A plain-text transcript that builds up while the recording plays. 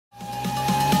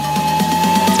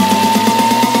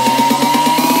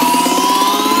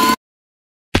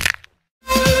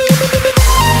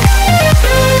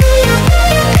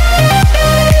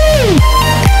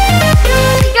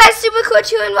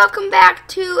Hello and welcome back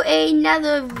to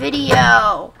another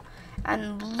video.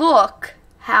 And look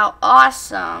how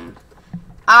awesome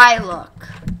I look.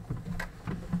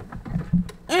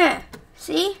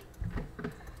 See?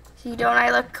 See, don't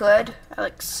I look good? I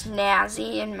look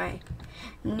snazzy in my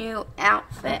new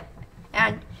outfit.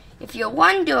 And if you're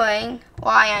wondering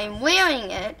why I'm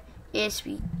wearing it, it's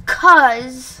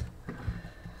because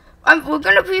we're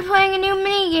going to be playing a new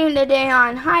minigame today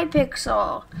on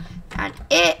Hypixel. And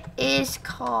it is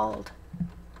called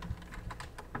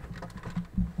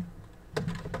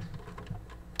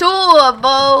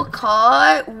Turbo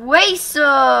Kart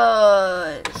Racers.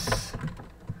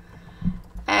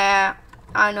 I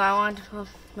know I wanted to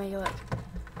make it like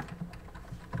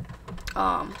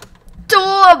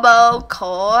Turbo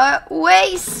Kart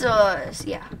Racers.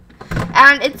 Yeah,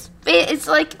 and it's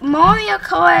like Mario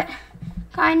Kart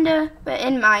kinda, but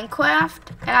in Minecraft,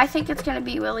 and I think it's gonna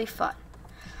be really fun.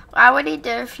 I already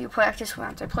did a few practice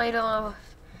rounds. I played a little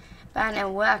band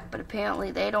and work, but apparently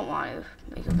they don't want to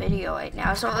make a video right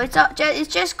now. So it's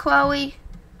just Chloe.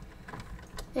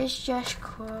 It's just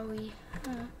Chloe.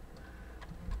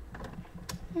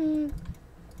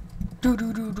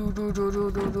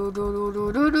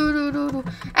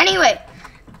 Anyway,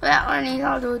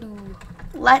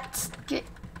 let's get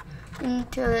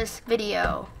into this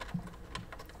video.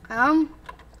 I'm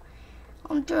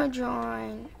gonna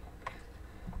join.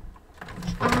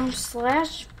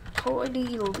 Slash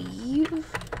party leave,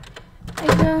 I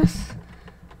guess.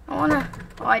 Oh,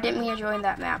 I didn't mean to join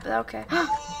that map, but okay. Welcome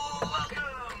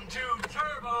to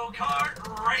Turbo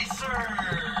Kart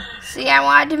Racers! See, I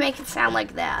wanted to make it sound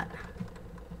like that.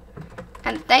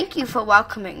 And thank you for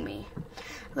welcoming me.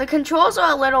 The controls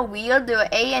are a little weird. They're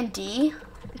A and D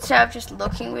instead of just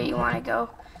looking where you want to go.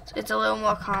 So it's a little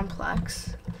more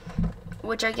complex.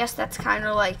 Which I guess that's kind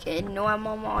of like in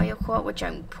normal Mario Kart, which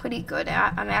I'm pretty good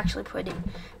at. I'm actually pretty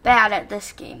bad at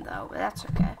this game, though, but that's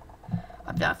okay.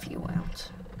 I've done a few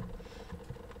rounds.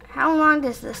 How long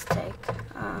does this take?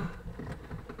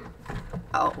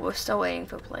 Oh, we're still waiting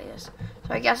for players.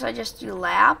 So I guess I just do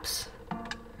laps.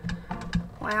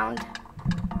 Round.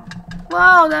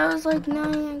 Whoa, that was like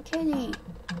Nyan Kitty.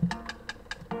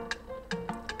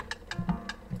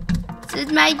 This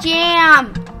is my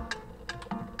jam.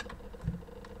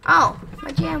 Oh,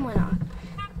 my jam went on.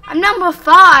 I'm number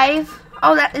 5.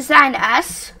 Oh, is that an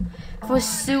S? For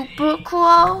super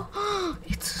cool?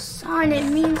 It's a sun. It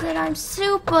means that I'm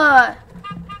super.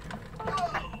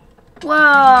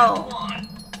 Whoa.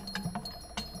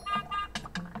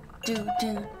 Do.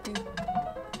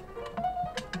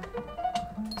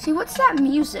 See, what's that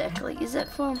music? Like, is it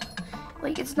from...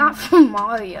 Like, it's not from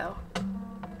Mario.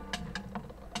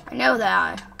 I know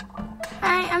that.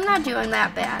 I'm not doing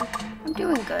that bad. I'm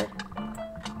doing good.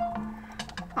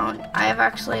 Oh, I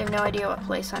actually have no idea what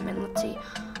place I'm in. Let's see.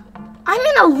 I'm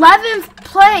in 11th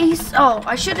place. Oh,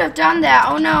 I should have done that.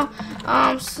 Oh no.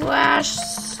 Slash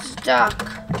stuck.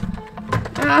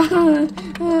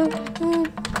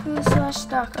 Slash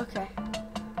stuck. Okay.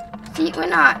 See, we're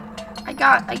not. I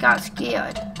got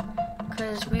scared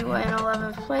because we were in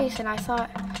 11th place, and I thought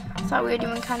we were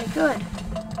doing kind of good.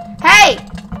 Hey!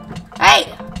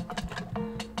 Hey!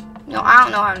 No, I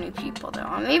don't know how many people there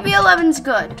are. Maybe 11's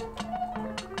good.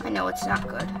 I know it's not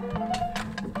good.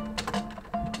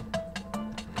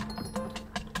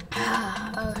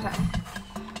 Okay.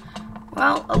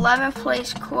 Well, 11th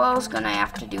place, Quill's gonna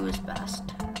have to do his best.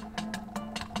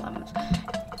 11th.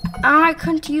 Oh, I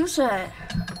couldn't use it.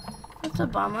 That's a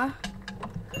bummer.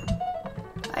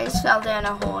 I just fell down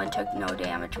a hole and took no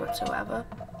damage whatsoever.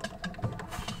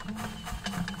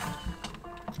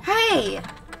 Hey!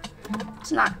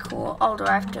 It's not cool. Oh, do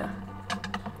I have to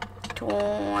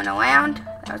turn around?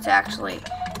 That's actually,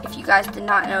 if you guys did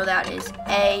not know, that is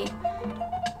A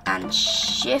and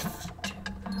shift.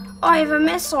 Oh, I have a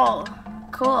missile.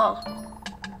 Cool.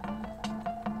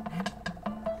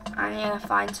 I need to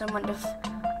find someone to...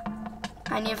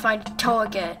 I need to find a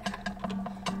target.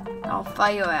 I'll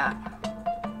fire at.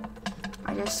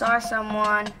 I just saw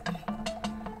someone.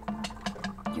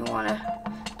 You want to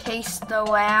taste the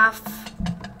laugh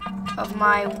of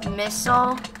my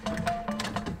missile?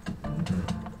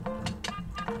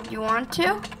 You want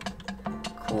to?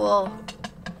 Cool.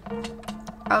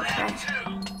 Okay.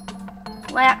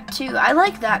 Lap 2. I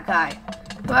like that guy.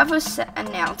 Whoever's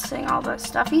announcing all that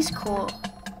stuff, he's cool.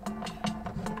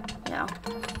 Yeah.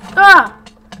 Ah!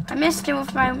 I missed him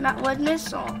with my lead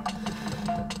missile.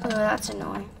 Oh, that's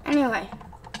annoying. Anyway.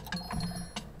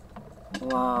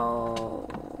 Whoa.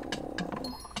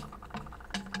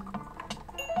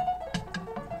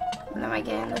 What am I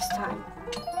getting this time?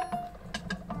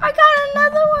 I got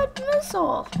another one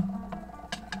missile.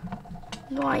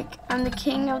 Like, I'm the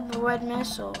king of the red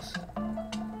missiles.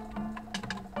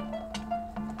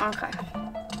 Okay.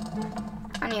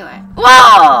 Anyway.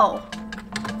 Whoa!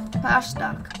 Flash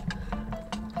stuck.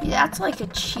 Yeah, that's like a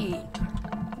cheat,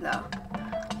 though.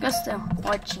 I guess there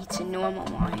are cheats in normal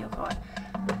Mario Kart.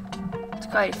 It's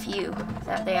quite a few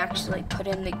that they actually put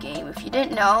in the game. If you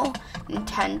didn't know,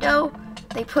 Nintendo,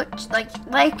 they put, like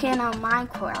in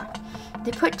Minecraft,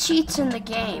 they put cheats in the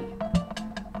game.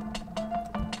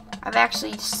 I've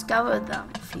actually discovered them,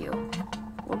 a few,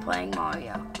 while playing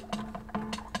Mario.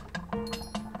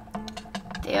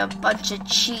 They're a bunch of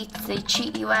cheats. They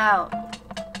cheat you out.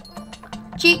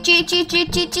 Cheat, cheat, cheat,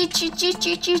 cheat, cheat, cheat, cheat, cheat,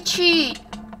 cheat, cheat, cheat.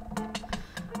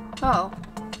 Oh,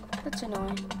 that's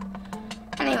annoying.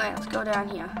 Anyway, let's go down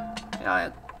here.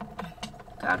 I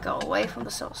gotta go away from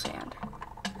the soul sand.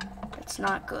 It's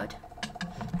not good.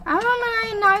 I'm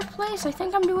on a ninth place. I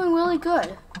think I'm doing really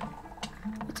good.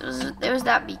 There was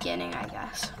that beginning, I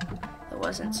guess. It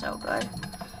wasn't so good.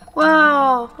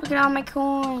 Whoa! Look at all my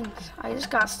coins. I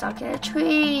just got stuck in a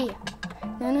tree.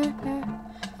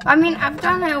 I mean, I've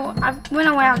done it. I've went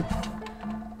around.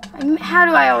 How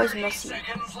do I always miss you?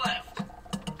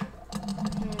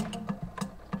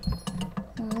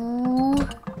 Ooh,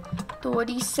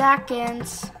 30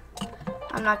 seconds.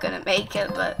 I'm not gonna make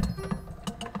it, but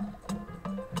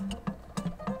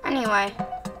anyway.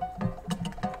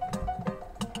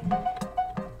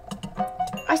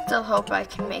 I still hope I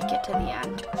can make it to the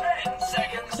end.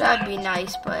 That'd be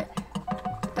nice, but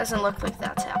it doesn't look like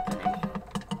that's happening.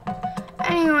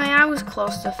 Anyway, I was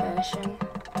close to finishing.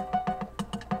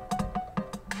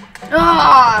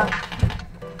 Ah!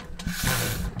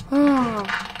 Oh.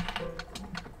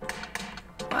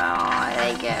 Well,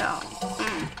 they get on.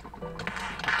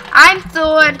 I'm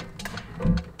third.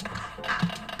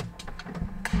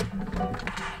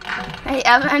 Hey,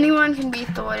 anyone can be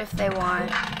third if they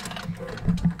want.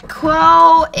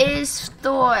 Crow is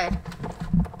third.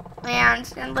 And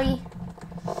instantly,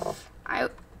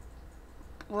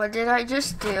 what did I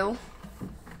just do?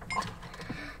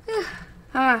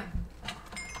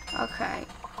 Okay.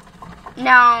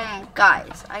 Now,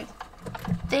 guys, I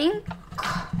think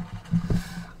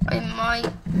I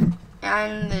might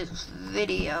end this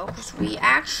video because we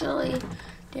actually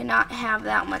did not have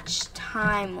that much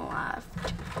time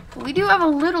left. But we do have a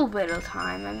little bit of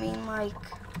time. I mean, like,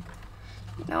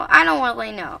 you know, I don't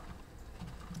really know.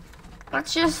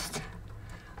 Let's just,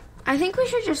 I think we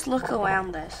should just look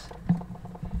around this.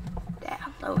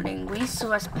 Downloading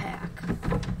resource pack.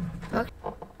 Look.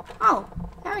 Oh,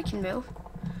 now I can move.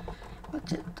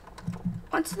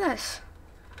 What's this?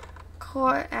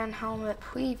 Core and helmet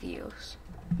previews.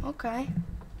 Okay.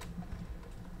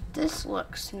 This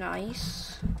looks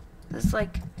nice. There's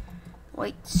like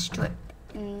white strip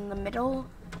in the middle.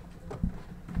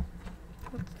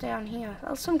 What's down here?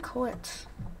 Oh, some quotes.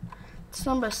 It's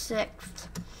number 6.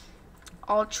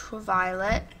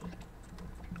 Ultraviolet.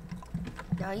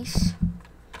 Nice.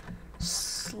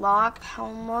 Slop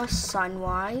Helma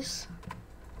Sunwise.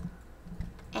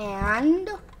 And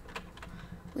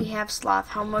we have Slop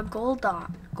Helma Gold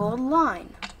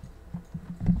Line.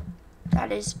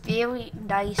 That is very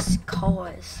nice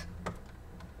colors.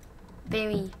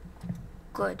 Very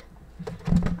good.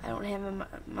 I don't have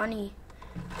money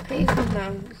to pay for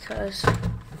them because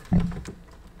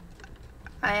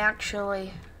I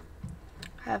actually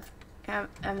have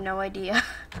no idea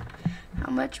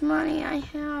how much money I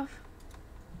have.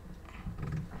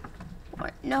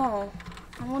 What? No.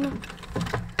 I wanna.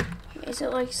 Is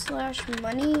it like slash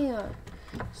money or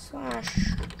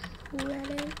slash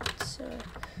credits or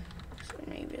so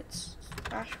maybe it's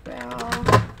slash bell?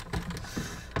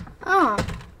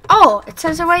 Oh, it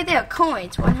says it right there.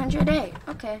 Coins 108.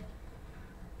 Okay.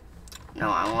 No,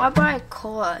 I want to buy a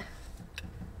core.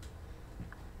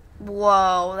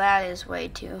 Whoa, that is way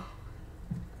too.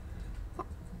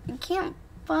 You can't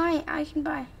buy. I can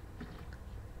buy.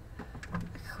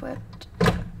 Equipped.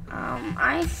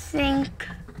 I think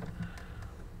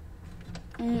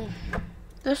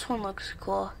this one looks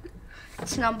cool.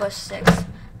 It's number 6.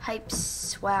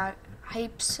 Hypes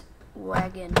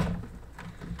Wagon.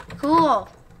 Cool.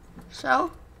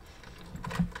 So,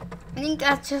 I think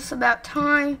that's just about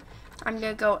time. I'm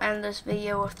gonna go end this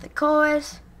video with the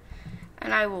chorus,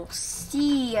 and I will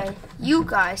see you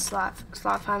guys.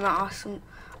 Slophammer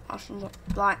Awesome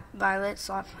Violet,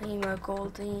 Slophammer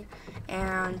Goldie,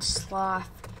 and Slophammer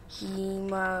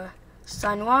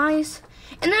Sunwise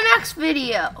in the next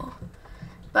video.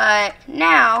 But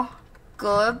now,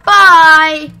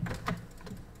 goodbye.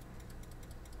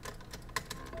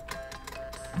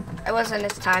 It wasn't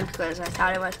this time because I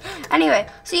thought it was. Anyway,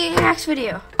 see you in the next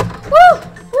video. Woo!